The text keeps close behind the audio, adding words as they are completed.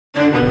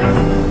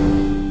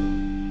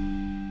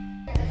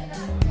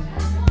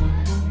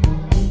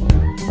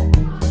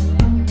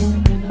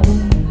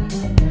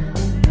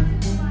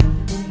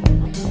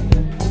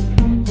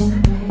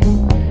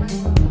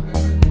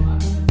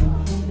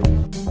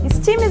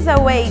is a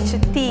way to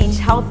teach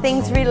how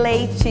things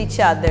relate to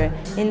each other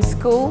in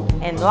school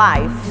and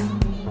life.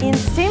 In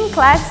STEAM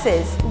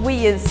classes, we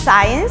use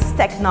science,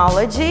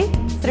 technology,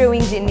 through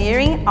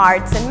engineering,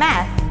 arts and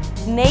math,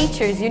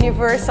 nature's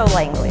universal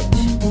language.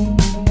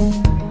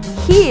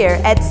 Here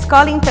at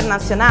Escola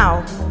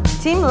Internacional,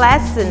 STEAM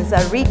lessons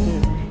are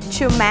written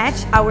to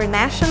match our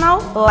national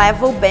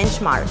level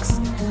benchmarks,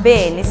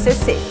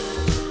 BNCC.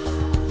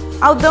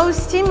 Although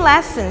STEAM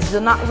lessons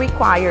do not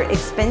require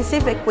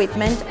expensive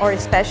equipment or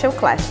special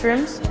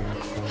classrooms,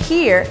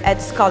 here at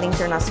Escola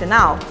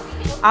Internacional,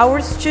 our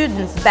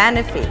students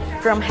benefit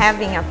from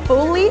having a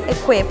fully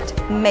equipped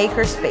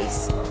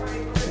makerspace,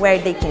 where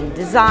they can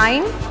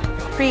design,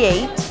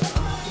 create,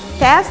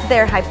 test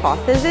their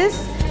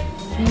hypotheses,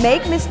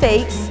 make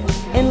mistakes,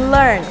 and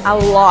learn a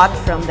lot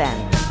from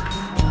them.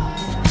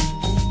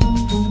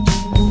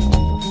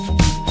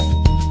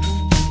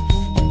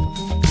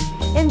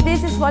 And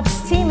this is what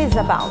STEAM is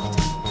about,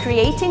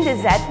 creating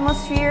this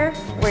atmosphere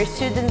where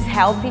students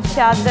help each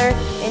other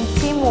and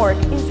teamwork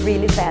is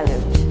really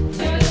valued.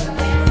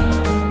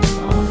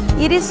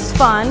 It is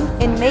fun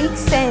and makes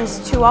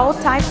sense to all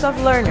types of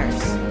learners.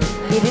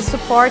 It is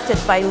supported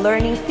by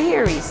learning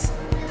theories,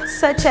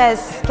 such as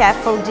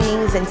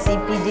scaffoldings and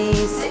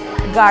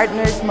CPDs,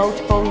 Gardner's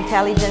multiple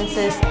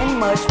intelligences, and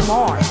much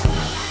more.